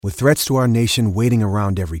With threats to our nation waiting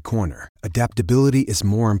around every corner, adaptability is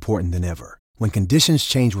more important than ever. When conditions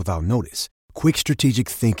change without notice, quick strategic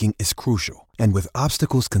thinking is crucial. And with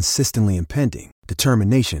obstacles consistently impending,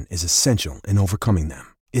 determination is essential in overcoming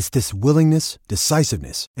them. It's this willingness,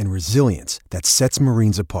 decisiveness, and resilience that sets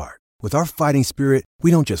Marines apart. With our fighting spirit, we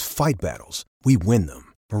don't just fight battles, we win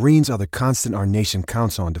them. Marines are the constant our nation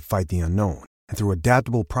counts on to fight the unknown. And through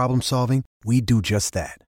adaptable problem solving, we do just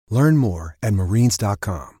that. Learn more at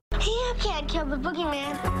marines.com. You can't kill the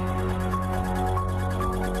boogeyman.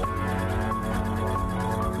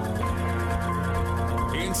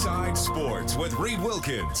 Inside Sports with Reed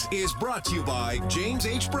Wilkins is brought to you by James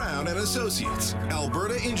H. Brown and Associates,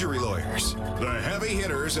 Alberta Injury Lawyers, the heavy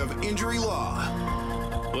hitters of injury law.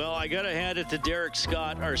 Well, I got to hand it to Derek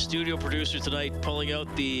Scott, our studio producer tonight, pulling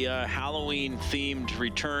out the Halloween-themed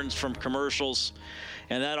returns from commercials.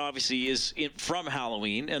 And that obviously is from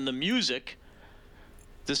Halloween. And the music,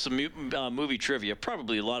 this is movie trivia.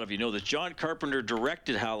 Probably a lot of you know that John Carpenter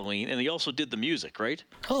directed Halloween, and he also did the music, right?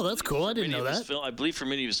 Oh, that's cool. I didn't know that. I believe for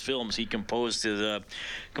many of his films, he composed the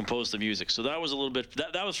music. So that was a little bit,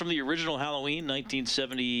 that was from the original Halloween,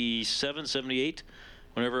 1977, 78.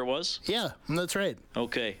 Whenever it was? Yeah, that's right.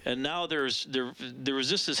 Okay, and now there was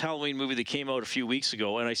this Halloween movie that came out a few weeks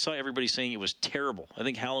ago, and I saw everybody saying it was terrible. I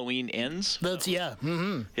think Halloween Ends. Yeah.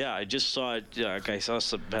 Mm-hmm. Yeah, I just saw it. I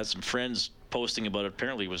had some friends posting about it.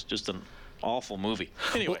 Apparently, it was just an awful movie.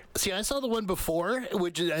 Anyway, well, see, I saw the one before,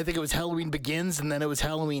 which I think it was Halloween Begins, and then it was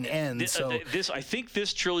Halloween Ends. I think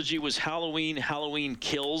this trilogy was Halloween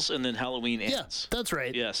Kills, and then Halloween Ends. Yeah, that's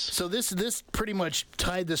right. Yes. So this pretty much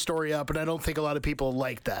tied the story up, and I don't think a lot of people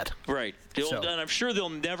like that. Right. And I'm sure they'll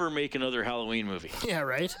never make another Halloween movie. Yeah,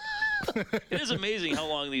 right. It is amazing how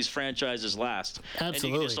long these franchises last. Absolutely. And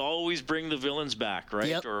you can just always bring the villains back, right?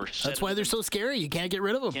 Yep. That's why they're so scary. You can't get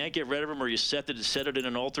rid of them. Can't get rid of them, or you set it in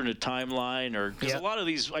an alternate timeline, or because a lot of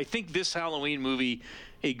these. I think this Halloween movie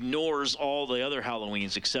ignores all the other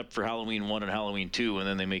Halloweens except for Halloween 1 and Halloween 2, and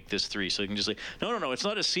then they make this 3. So you can just say, no, it's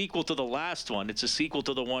not a sequel to the last one. It's a sequel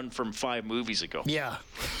to the one from 5 movies ago. Yeah.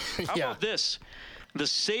 How about this? The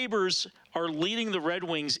Sabres are leading the Red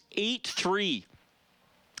Wings 8-3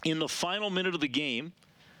 in the final minute of the game.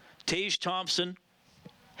 Tage Thompson,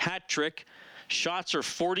 hat trick. Shots are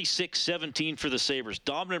 46-17 for the Sabres.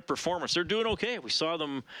 Dominant performance. They're doing okay. We saw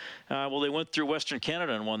them, they went through Western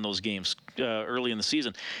Canada and won those games early in the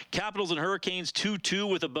season. Capitals and Hurricanes 2-2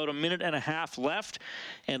 with about a minute and a half left.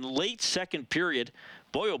 And late second period,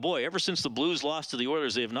 boy, oh boy, ever since the Blues lost to the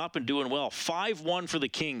Oilers, they have not been doing well. 5-1 for the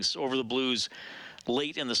Kings over the Blues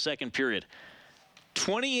late in the second period.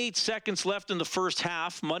 28 seconds left in the first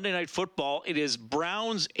half. Monday Night Football. It is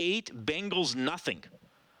Browns 8, Bengals nothing.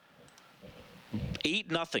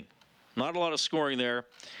 8-0. Not a lot of scoring there.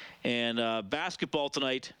 And basketball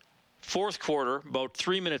tonight, fourth quarter, about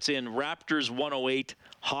 3 minutes in, Raptors 108,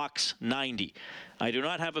 Hawks 90. I do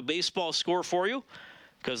not have a baseball score for you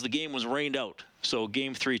because the game was rained out. So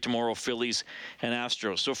Game 3 tomorrow, Phillies and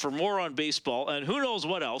Astros. So for more on baseball, and who knows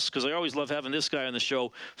what else, because I always love having this guy on the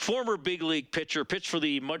show, former big league pitcher, pitched for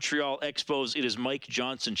the Montreal Expos, it is Mike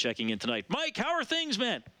Johnson checking in tonight. Mike, how are things,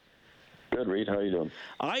 man? Good, Reed. How are you doing?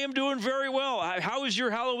 I am doing very well. How was your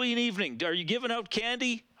Halloween evening? Are you giving out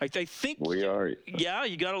candy? I think we are. Yeah,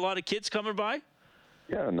 you got a lot of kids coming by?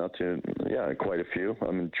 Yeah, not too. Yeah, quite a few.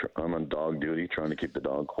 I'm on dog duty, trying to keep the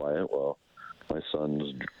dog quiet while my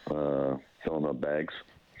son's filling up bags.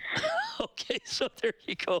 Okay, so there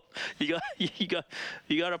you go. You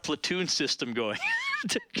got a platoon system going.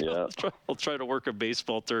 Yeah. I'll try to work a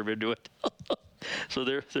baseball term into it. So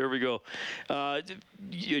there we go. Do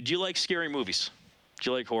you like scary movies? Do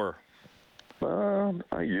you like horror?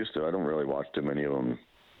 I used to. I don't really watch too many of them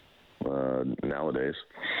nowadays.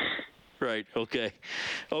 Right. Okay.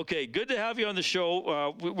 Good to have you on the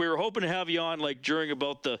show. We were hoping to have you on like during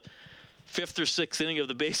about the 5th or 6th inning of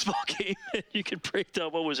the baseball game, and you could break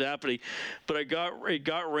down what was happening. But it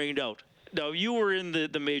got rained out. Now you were in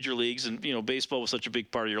the major leagues, and baseball was such a big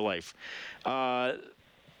part of your life.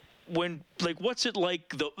 What's it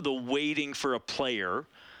like the waiting for a player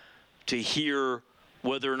to hear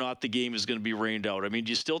whether or not the game is going to be rained out? I mean,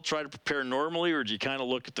 do you still try to prepare normally, or do you kind of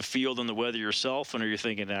look at the field and the weather yourself, and are you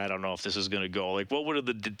thinking, I don't know if this is going to go? Like, what would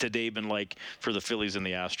have today been like for the Phillies and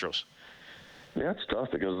the Astros? Yeah, it's tough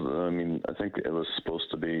because, I think it was supposed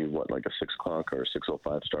to be, like a 6 o'clock or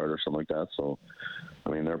 6:05 start or something like that. So,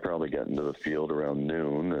 they're probably getting to the field around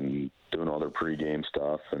noon and doing all their pregame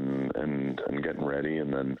stuff and getting ready.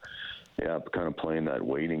 And then, kind of playing that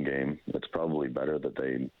waiting game. It's probably better that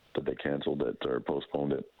they canceled it or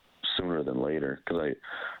postponed it sooner than later. Because I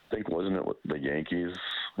think, wasn't it the Yankees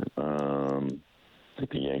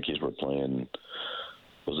think the Yankees were playing,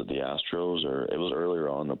 was it the Astros, or it was earlier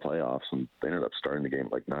on in the playoffs, and they ended up starting the game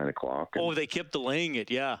at like 9 o'clock. Oh, they kept delaying it.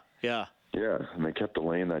 Yeah. Yeah, and they kept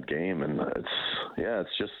delaying that game, and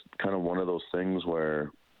it's just kind of one of those things where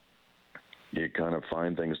you kind of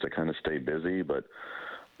find things to kind of stay busy, but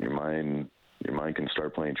your mind can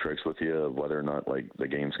start playing tricks with you of whether or not like the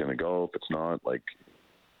game's going to go. If it's not, like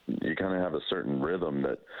you kind of have a certain rhythm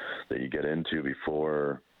that you get into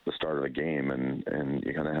before the start of the game, and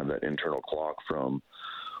you kind of have that internal clock from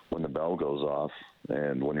when the bell goes off,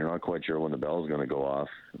 and when you're not quite sure when the bell is going to go off,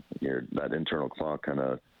 that internal clock kind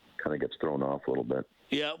of gets thrown off a little bit.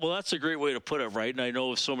 Yeah, well, that's a great way to put it, right? And I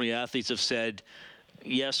know so many athletes have said,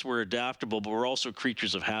 yes, we're adaptable, but we're also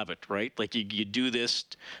creatures of habit, right? Like you do this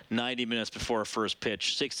 90 minutes before a first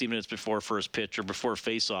pitch, 60 minutes before a first pitch, or before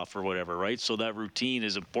face-off or whatever, right? So that routine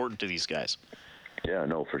is important to these guys. Yeah,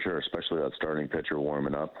 no, for sure, especially that starting pitcher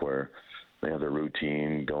warming up where they have their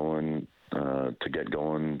routine going to get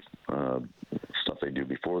going, stuff they do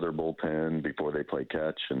before their bullpen, before they play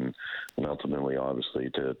catch, and ultimately, obviously,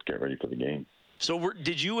 to get ready for the game. So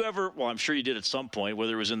did you ever, well, I'm sure you did at some point,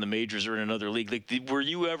 whether it was in the majors or in another league, like, were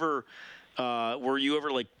you ever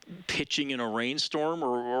like pitching in a rainstorm,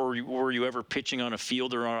 or were you ever pitching on a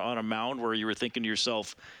field or on a mound where you were thinking to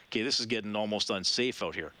yourself, okay, this is getting almost unsafe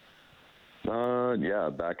out here? Yeah,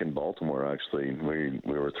 back in Baltimore, actually, we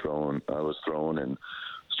were throwing. I was throwing and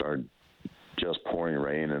started just pouring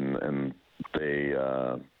rain, and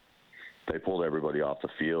they pulled everybody off the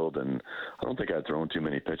field, and I don't think I'd thrown too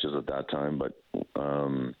many pitches at that time, but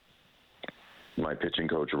my pitching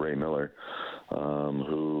coach, Ray Miller,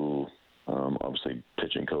 who obviously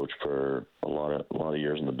pitching coach for a lot of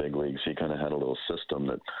years in the big leagues, he kind of had a little system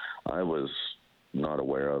that I was not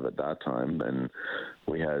aware of at that time, and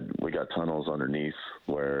we got tunnels underneath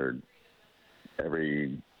where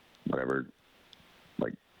every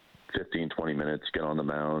 15, 20 minutes, get on the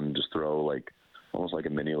mound, just throw like almost like a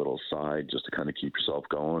mini little side just to kind of keep yourself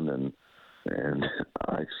going. And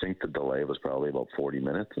I think the delay was probably about 40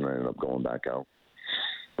 minutes, and I ended up going back out.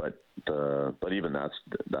 But even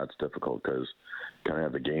that's difficult because you kind of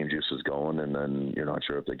have the game juices going, and then you're not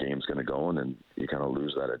sure if the game's going to go, and then you kind of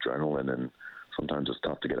lose that adrenaline, and sometimes it's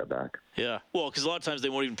tough to get it back. Yeah, well, because a lot of times they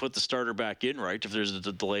won't even put the starter back in, right, if there's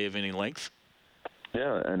a delay of any length.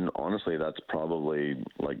 Yeah, and honestly, that's probably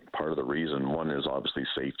like part of the reason. One is obviously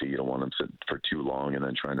safety. You don't want them to sit for too long and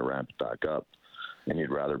then trying to ramp it back up. And you'd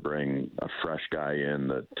rather bring a fresh guy in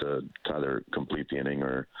to either complete the inning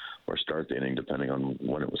or start the inning, depending on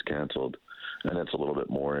when it was canceled. And it's a little bit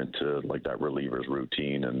more into like that reliever's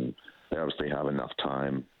routine, and they obviously have enough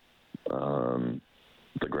time.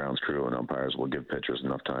 The grounds crew and umpires will give pitchers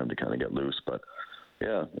enough time to kind of get loose, but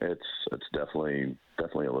yeah, it's definitely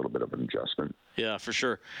a little bit of an adjustment. Yeah, for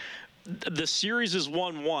sure. The series is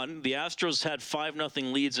 1-1. The Astros had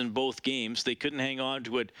 5-0 leads in both games. They couldn't hang on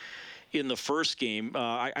to it in the first game.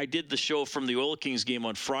 I did the show from the Oil Kings game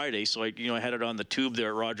on Friday, so I had it on the tube there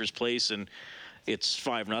at Rogers Place, and it's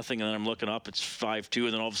 5-0, and then I'm looking up, it's 5-2,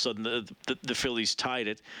 and then all of a sudden the Phillies tied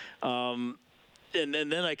it. And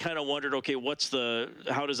then I kind of wondered, okay,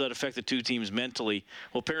 how does that affect the two teams mentally?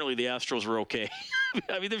 Well, apparently the Astros were okay.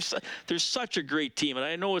 I mean, there's such a great team, and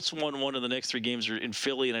I know it's 1-1 in the next 3 games are in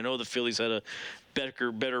Philly, and I know the Phillies had a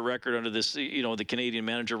better record under this, the Canadian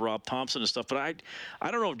manager Rob Thompson and stuff. But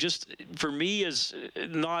I don't know, just for me, as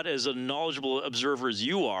not as a knowledgeable observer as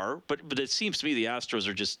you are, but it seems to me the Astros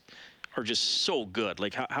are just so good.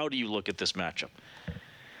 Like, how do you look at this matchup?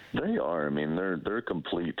 They are. I mean, they're a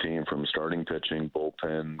complete team from starting pitching,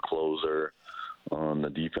 bullpen, closer. On the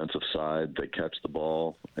defensive side, they catch the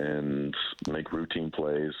ball and make routine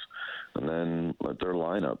plays. And then their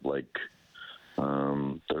lineup, there's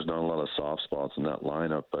not a lot of soft spots in that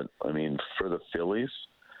lineup. But, I mean, for the Phillies,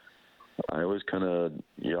 you always kind of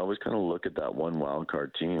look at that one wild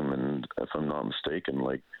card team. And if I'm not mistaken,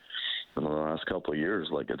 in the last couple of years,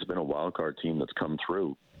 it's been a wild card team that's come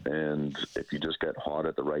through. And if you just get hot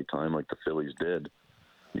at the right time like the Phillies did,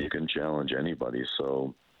 you can challenge anybody.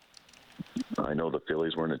 So I know the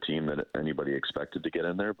Phillies weren't a team that anybody expected to get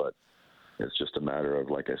in there, but it's just a matter of,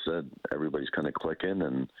 like I said, everybody's kind of clicking.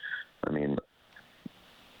 And, I mean,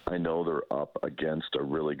 I know they're up against a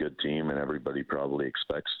really good team, and everybody probably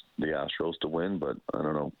expects the Astros to win, but I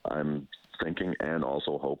don't know. I'm thinking and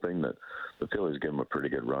also hoping that the Phillies give them a pretty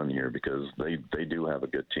good run here because they do have a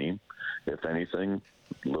good team. If anything,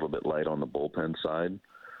 a little bit light on the bullpen side,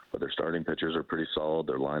 but their starting pitchers are pretty solid,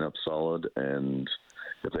 their lineup's solid, and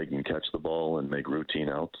if they can catch the ball and make routine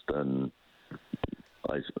outs, then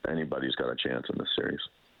anybody's got a chance in this series.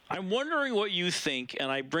 I'm wondering what you think,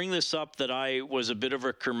 and I bring this up that I was a bit of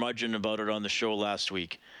a curmudgeon about it on the show last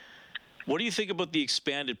week. What do you think about the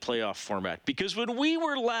expanded playoff format? Because when we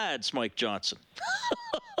were lads, Mike Johnson,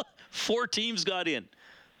 4 teams got in.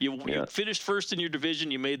 You finished first in your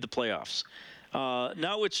division, you made the playoffs.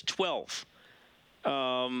 Now it's 12.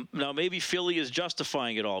 Now maybe Philly is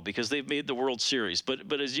justifying it all because they've made the World Series.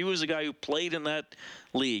 But as you as a guy who played in that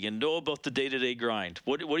league and know about the day-to-day grind,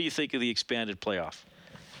 what do you think of the expanded playoff?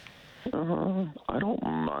 I don't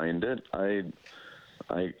mind it. I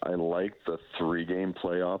like the 3-game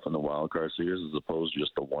playoff in the wild card series as opposed to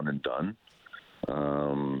just the one and done.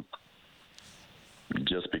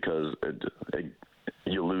 Just because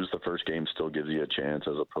you lose the first game still gives you a chance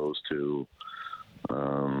as opposed to,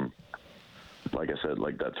 like I said,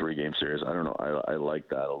 like that 3-game series. I don't know. I like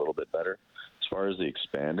that a little bit better. As far as the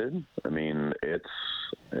expanded, I mean, it's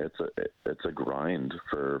a grind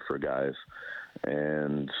for guys,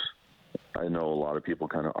 and I know a lot of people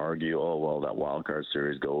kind of argue, oh, well, that wild card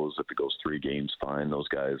series if it goes 3 games, fine. Those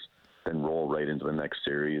guys then roll right into the next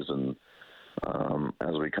series. And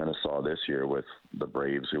as we kind of saw this year with the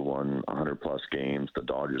Braves who won 100-plus games, the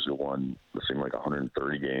Dodgers who won, it seemed like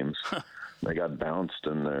 130 games, they got bounced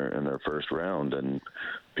in their first round. And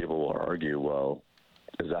people will argue, well,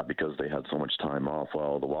 is that because they had so much time off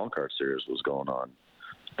while the wild card series was going on?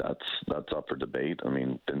 That's up for debate. I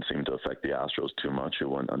mean, didn't seem to affect the Astros too much, who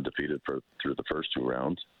went undefeated through the first 2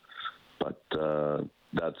 rounds. But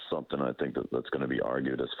that's something I think that's going to be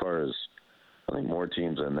argued. As far as I think more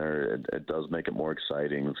teams in there, it does make it more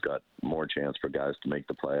exciting. It's got more chance for guys to make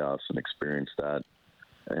the playoffs and experience that,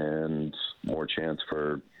 and more chance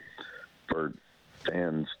for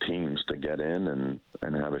fans, teams to get in and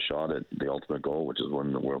have a shot at the ultimate goal, which is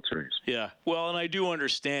winning the World Series. Yeah, well, and I do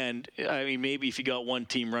understand. I mean, maybe if you got one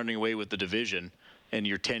team running away with the division and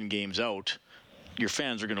you're 10 games out, your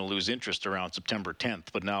fans are going to lose interest around September 10th.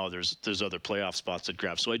 But now there's other playoff spots at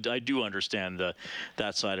grab. So I do understand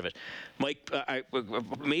that side of it. Mike,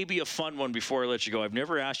 maybe a fun one before I let you go. I've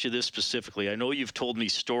never asked you this specifically. I know you've told me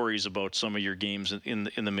stories about some of your games in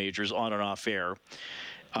the majors on and off air.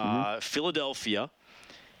 Philadelphia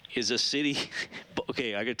is a city.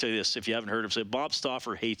 Okay, I got to tell you this. If you haven't heard him say, Bob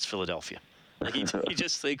Stauffer hates Philadelphia. Like he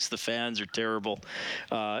just thinks the fans are terrible.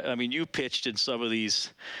 I mean, you pitched in some of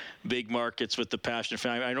these big markets with the passionate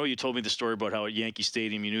fan. I know you told me the story about how at Yankee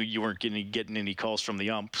Stadium you knew you weren't getting any calls from the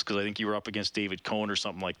umps because I think you were up against David Cohn or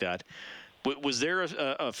something like that. But was there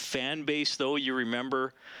a fan base, though, you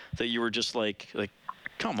remember that you were just like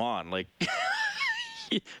come on, like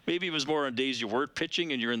maybe it was more on days you weren't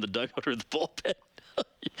pitching and you're in the dugout or the bullpen?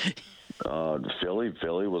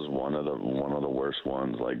 Philly was one of the worst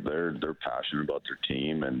ones. Like they're passionate about their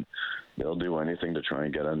team and they'll do anything to try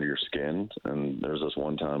and get under your skin. And there's this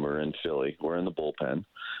one time we're in Philly, we're in the bullpen,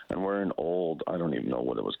 and we're in I don't even know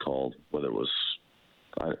what it was called, whether it was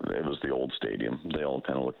the old stadium. They all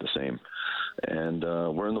kind of look the same. And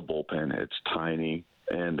we're in the bullpen. It's tiny,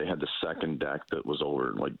 and they had the second deck that was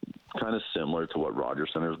over, like kind of similar to what Rogers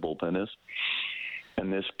Center's bullpen is.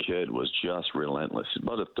 And this kid was just relentless.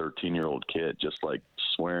 About a 13-year-old kid, just like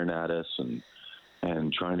swearing at us and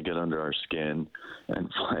trying to get under our skin. And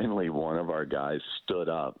finally, one of our guys stood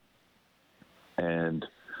up and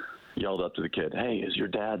yelled up to the kid, "Hey, is your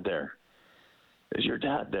dad there? Is your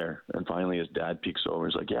dad there?" And finally, his dad peeks over.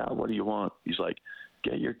 He's like, "Yeah, what do you want?" He's like,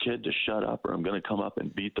 "Get your kid to shut up or I'm going to come up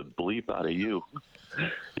and beat the bleep out of you."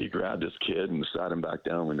 He grabbed his kid and sat him back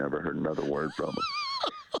down. We never heard another word from him.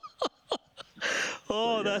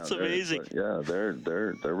 Oh, yeah, that's amazing. Yeah,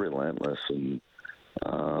 they're relentless. And,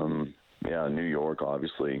 New York,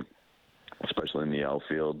 obviously, especially in the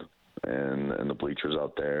outfield and the bleachers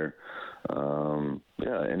out there.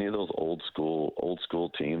 Any of those old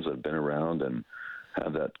school teams that have been around and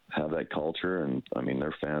have that culture. And, I mean,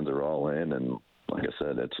 their fans are all in. And, like I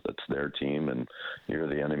said, it's their team, and you're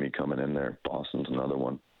the enemy coming in there. Boston's another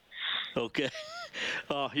one. Okay.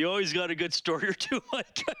 You always got a good story or two,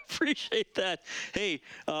 Mike. I appreciate that. Hey,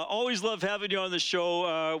 always love having you on the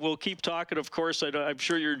show. We'll keep talking, of course. I'm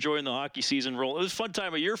sure you're enjoying the hockey season roll. It was a fun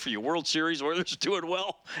time of year for you. World Series, Oilers doing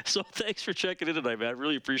well. So thanks for checking in tonight, man.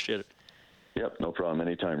 Really appreciate it. Yep, no problem.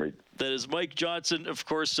 Anytime, Reed. That is Mike Johnson, of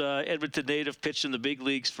course, Edmonton native, pitched in the big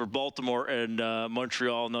leagues for Baltimore and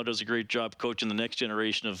Montreal. Now does a great job coaching the next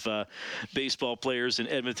generation of baseball players in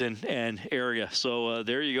Edmonton and area. So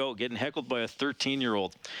there you go, getting heckled by a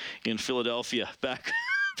 13-year-old in Philadelphia. Back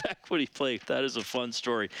Equity Plate. That is a fun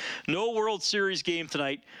story. No World Series game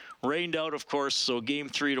tonight. Rained out, of course, so Game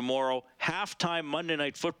 3 tomorrow. Halftime Monday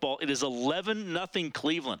Night Football. It is 11-0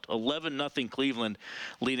 Cleveland. 11-0 Cleveland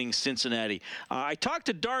leading Cincinnati. I talked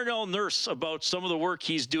to Darnell Nurse about some of the work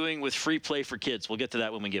he's doing with Free Play for Kids. We'll get to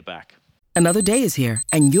that when we get back. Another day is here,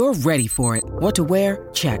 and you're ready for it. What to wear?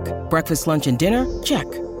 Check. Breakfast, lunch, and dinner? Check.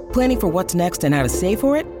 Planning for what's next and how to save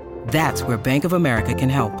for it? That's where Bank of America can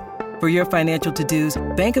help. For your financial to-dos,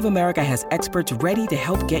 Bank of America has experts ready to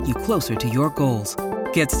help get you closer to your goals.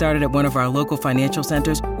 Get started at one of our local financial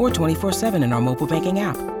centers or 24/7 in our mobile banking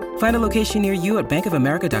app. Find a location near you at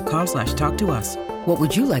bankofamerica.com/talktous. What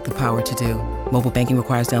would you like the power to do? Mobile banking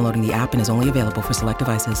requires downloading the app and is only available for select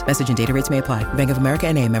devices. Message and data rates may apply. Bank of America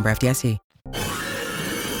N.A., member FDIC.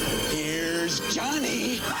 Here's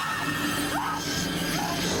Johnny.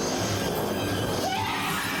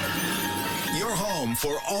 Your home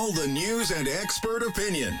for all the news and expert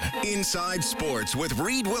opinion. Inside Sports with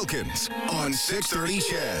Reed Wilkins on 630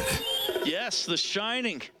 CHED. Yes, The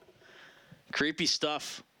Shining. Creepy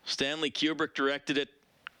stuff. Stanley Kubrick directed it.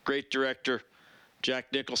 Great director.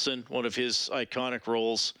 Jack Nicholson, one of his iconic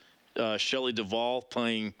roles. Shelley Duvall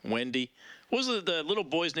playing Wendy. What was the little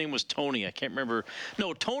boy's name? Was Tony? I can't remember.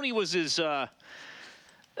 No, Tony was his.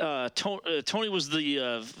 Tony was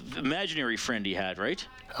the imaginary friend he had, right?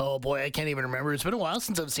 Oh, boy, I can't even remember. It's been a while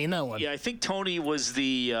since I've seen that one. Yeah, I think Tony was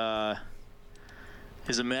the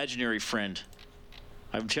his imaginary friend.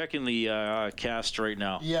 I'm checking the cast right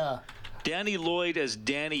now. Yeah. Danny Lloyd as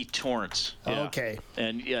Danny Torrance. Yeah. Okay.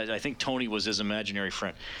 And yeah, I think Tony was his imaginary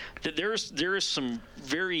friend. There is some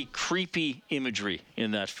very creepy imagery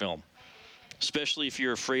in that film, especially if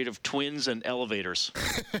you're afraid of twins and elevators.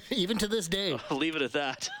 Even to this day. I'll leave it at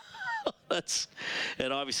that.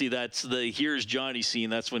 And obviously that's the Here's Johnny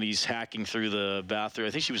scene. That's when he's hacking through the bathroom.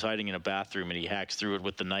 I think she was hiding in a bathroom and he hacks through it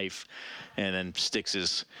with the knife and then sticks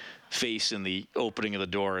his face in the opening of the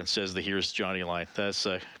door and says the Here's Johnny line. That's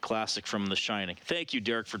a classic from The Shining. Thank you,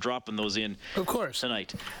 Derek, for dropping those in of course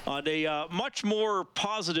tonight. On a much more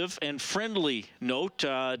positive and friendly note,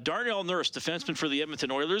 Darnell Nurse, defenseman for the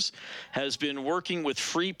Edmonton Oilers, has been working with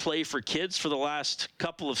Free Play for Kids for the last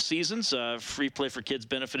couple of seasons. Free Play for Kids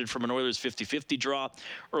benefited from an Oilers 50-50 draw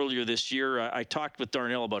earlier this year. I talked with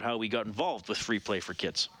Darnell about how we got involved with Free Play for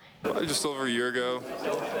Kids. Just over a year ago,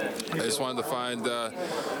 I just wanted to find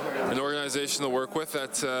an organization to work with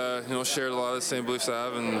that shared a lot of the same beliefs I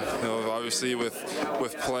have, and obviously with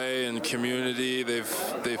play and community, they've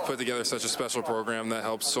put together such a special program that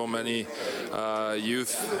helps so many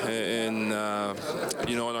youth in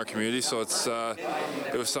our community. So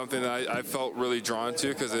it was something that I felt really drawn to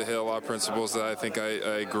because it hit a lot of principles that I think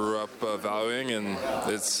I grew up valuing, and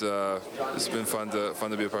it's been fun to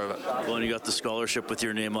be a part of it. Well, and you got the scholarship with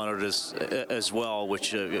your name on it as well,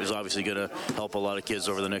 which is obviously going to help a lot of kids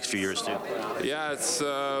over the next few years too. Yeah, it's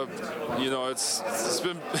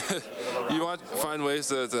been you want to find ways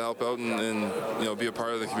to help out and be a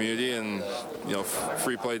part of the community, and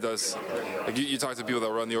Free Play does. Like you talk to people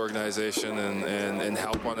that run the organization and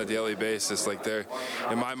help on a daily basis. Like they're,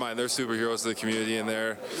 in my mind, they're superheroes to the community, and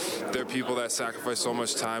they're people that sacrifice so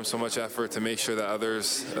much time, so much effort to make sure that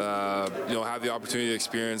others have the opportunity to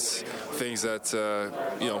experience things that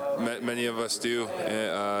many of us do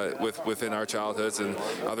within our childhoods, and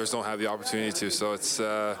others don't have the opportunity to. So it's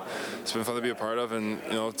been fun to be a part of, and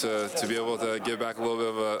to be able to give back a little bit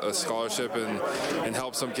of a scholarship and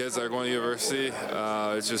help some kids that are going to university.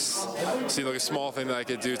 It just seemed like a small thing that I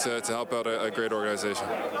could do to help out a great organization.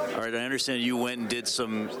 All right, I understand you went and did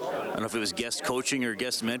some, I don't know if it was guest coaching or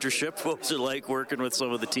guest mentorship. What was it like working with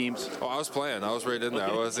some of the teams? Oh, I was playing. I was right in there.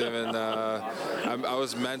 I wasn't even. I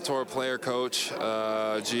was mentor, player, coach,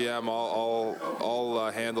 GM,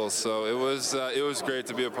 all handles. So it was great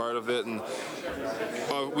to be a part of it, and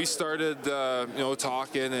we started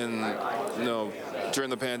talking, and during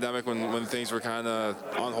the pandemic when things were kind of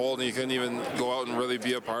on hold and you couldn't even go out and really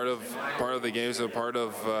be a part of the games, a part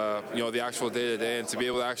of the actual day-to-day, and to be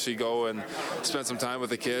able to actually go and spend some time with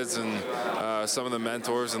the kids and some of the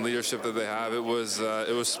mentors and leadership that they have, it was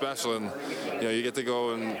special. And you get to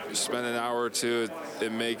go and spend an hour or two.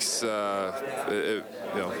 It makes for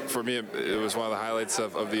me it was one of the highlights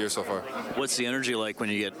of the year so far. What's the energy like when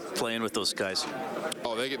you get playing with those guys? Oh,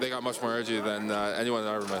 Oh, they got much more energy than anyone in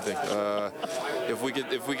our room, I think.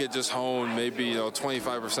 If we could just hone maybe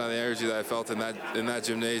 25% of the energy that I felt in that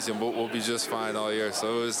gymnasium, we'll be just fine all year.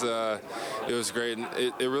 So it was great, and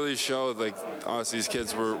it really showed, like, honestly, these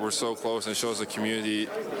kids were so close, and it shows the community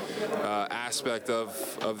aspect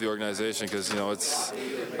of the organization, because it's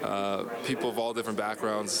people of all different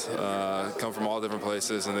backgrounds, come from all different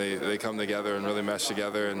places, and they come together and really mesh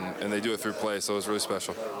together, and they do it through play. So it was really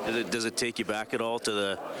special. Does it take you back at all to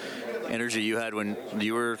the energy you had when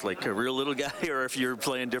you were like a real little guy, or if you're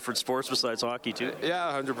playing different sports besides hockey too?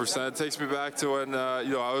 Yeah, 100%. It takes me back to when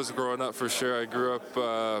I was growing up, for sure. I grew up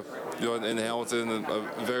in Hamilton, a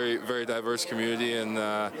very, very diverse community, and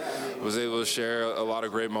was able to share a lot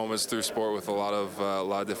of great moments through sport with a lot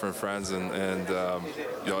of different friends, and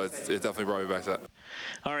it definitely brought me back to that.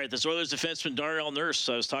 All right, this Oilers defenseman Darnell Nurse,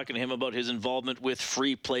 I was talking to him about his involvement with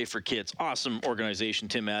Free Play for Kids. Awesome organization.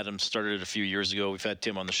 Tim Adams started it a few years ago. We've had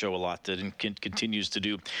Tim on the show a lot, and continues to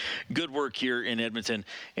do good work here in Edmonton,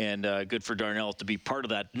 and good for Darnell to be part of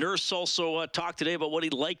that. Nurse also talked today about what he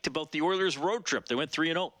liked about the Oilers road trip. They went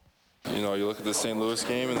 3-0. You look at the St. Louis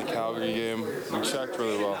game and the Calgary game, we checked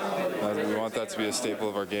really well. We want that to be a staple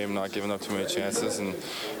of our game, not giving up too many chances, and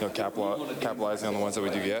capitalizing on the ones that we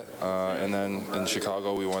do get. And then in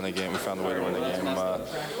Chicago, we won the game. We found a way to win the game.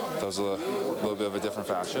 That was a little bit of a different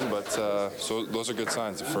fashion, but so those are good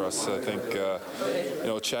signs for us. I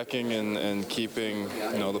think checking and keeping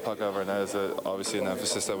the puck out of our net is obviously an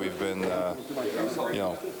emphasis that we've been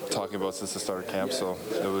talking about since the start of camp. So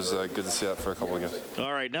it was good to see that for a couple of games.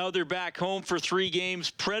 All right, now they're back home for 3 games.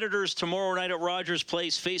 Predators tomorrow night at Rogers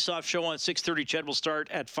Place. Face-off show on 6:30. Ched will start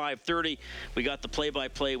at 5:30. We got the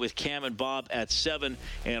play-by-play with Cam and Bob at 7.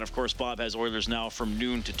 And, of course, Bob has Oilers now from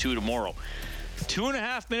noon to 2 tomorrow.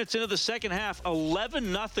 2.5 minutes into the second half,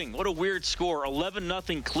 11-0. What a weird score.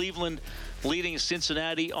 11-0 Cleveland leading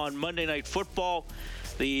Cincinnati on Monday Night Football.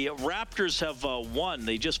 The Raptors have won.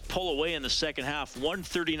 They just pull away in the second half,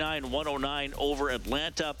 139-109 over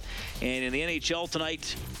Atlanta. And in the NHL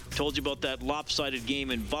tonight, told you about that lopsided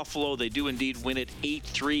game in Buffalo. They do indeed win it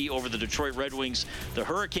 8-3 over the Detroit Red Wings. The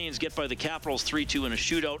Hurricanes get by the Capitals 3-2 in a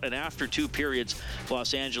shootout. And after 2 periods,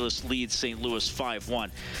 Los Angeles leads St. Louis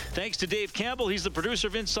 5-1. Thanks to Dave Campbell. He's the producer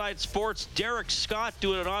of Inside Sports. Derek Scott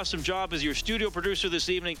doing an awesome job as your studio producer this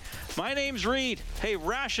evening. My name's Reed. Hey,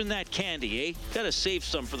 ration that candy, eh? Gotta save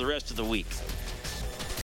some for the rest of the week.